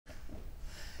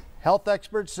Health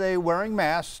experts say wearing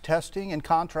masks, testing, and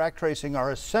contact tracing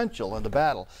are essential in the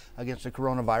battle against the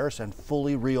coronavirus and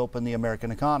fully reopen the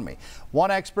American economy. One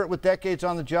expert with decades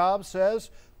on the job says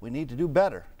we need to do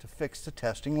better to fix the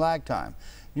testing lag time.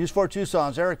 News 4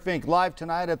 Tucson's Eric Fink live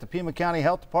tonight at the Pima County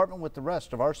Health Department with the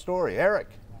rest of our story. Eric.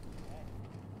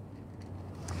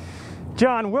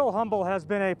 John, Will Humble has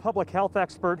been a public health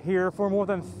expert here for more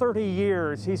than 30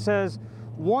 years. He says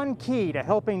one key to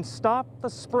helping stop the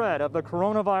spread of the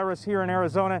coronavirus here in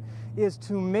Arizona is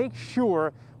to make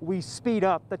sure we speed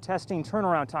up the testing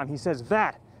turnaround time. He says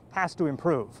that has to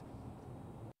improve.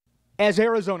 As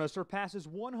Arizona surpasses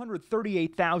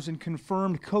 138,000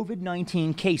 confirmed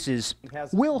COVID-19 cases,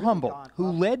 Will Humble,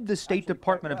 who led the State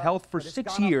Department of Health for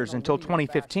 6 years until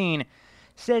 2015,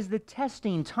 says the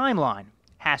testing timeline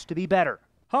has to be better.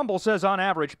 Humble says on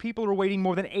average, people are waiting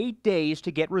more than 8 days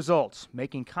to get results,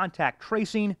 making contact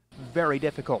tracing very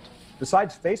difficult.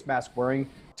 Besides face mask wearing,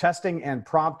 testing and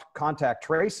prompt contact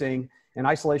tracing and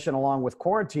isolation along with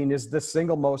quarantine is the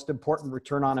single most important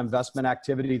return on investment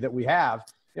activity that we have,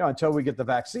 until we get the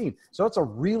vaccine. So it's a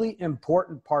really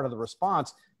important part of the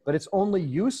response, but it's only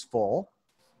useful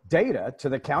data to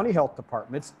the county health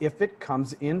departments if it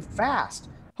comes in fast.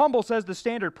 Humble says the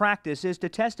standard practice is to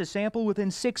test a sample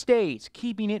within 6 days,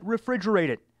 keeping it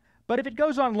refrigerated. But if it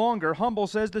goes on longer, Humble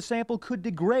says the sample could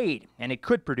degrade and it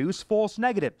could produce false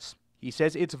negatives. He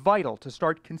says it's vital to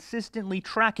start consistently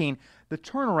tracking the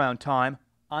turnaround time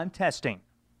on testing.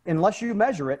 Unless you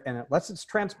measure it and unless it's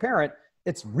transparent,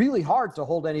 it's really hard to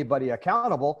hold anybody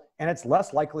accountable, and it's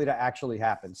less likely to actually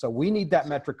happen. So we need that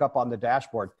metric up on the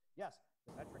dashboard. Yes.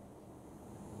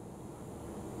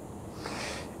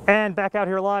 And back out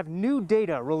here live, new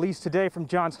data released today from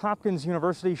Johns Hopkins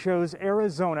University shows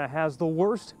Arizona has the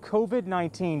worst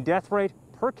COVID-19 death rate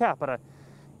per capita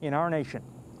in our nation.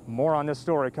 More on this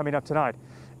story coming up tonight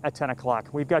at 10 o'clock.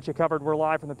 We've got you covered. We're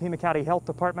live from the Pima County Health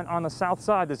Department on the south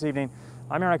side this evening.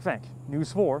 I'm Eric Fink,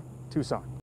 News 4 Tucson.